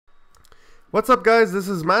What's up guys, this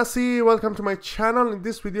is Masi. Welcome to my channel. In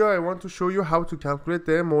this video I want to show you how to calculate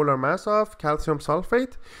the molar mass of calcium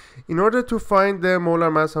sulfate. In order to find the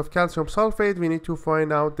molar mass of calcium sulfate, we need to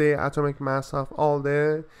find out the atomic mass of all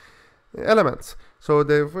the elements. So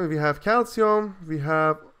we have calcium, we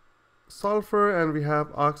have sulfur, and we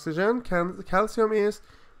have oxygen. Calcium is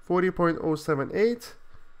 40.078.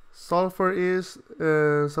 Sulfur is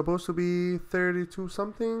supposed to be 32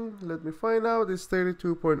 something. Let me find out. It's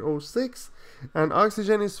 32.06, and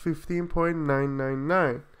oxygen is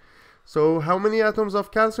 15.999. So how many atoms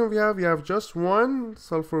of calcium we have? We have just one.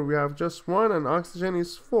 Sulfur we have just one, and oxygen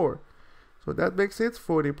is 4. So that makes it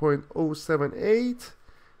 40.078,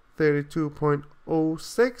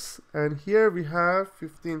 32.06, and here we have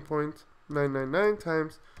 15.999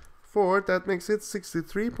 times 4. That makes it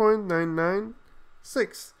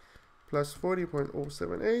 63.996. Plus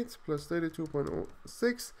 40.078 plus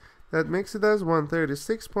 32.06, that makes it as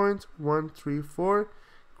 136.134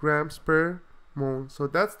 grams per mole. So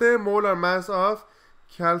that's the molar mass of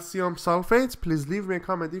calcium sulfate. Please leave me a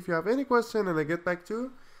comment if you have any question, and I get back to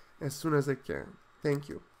you as soon as I can. Thank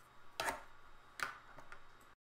you.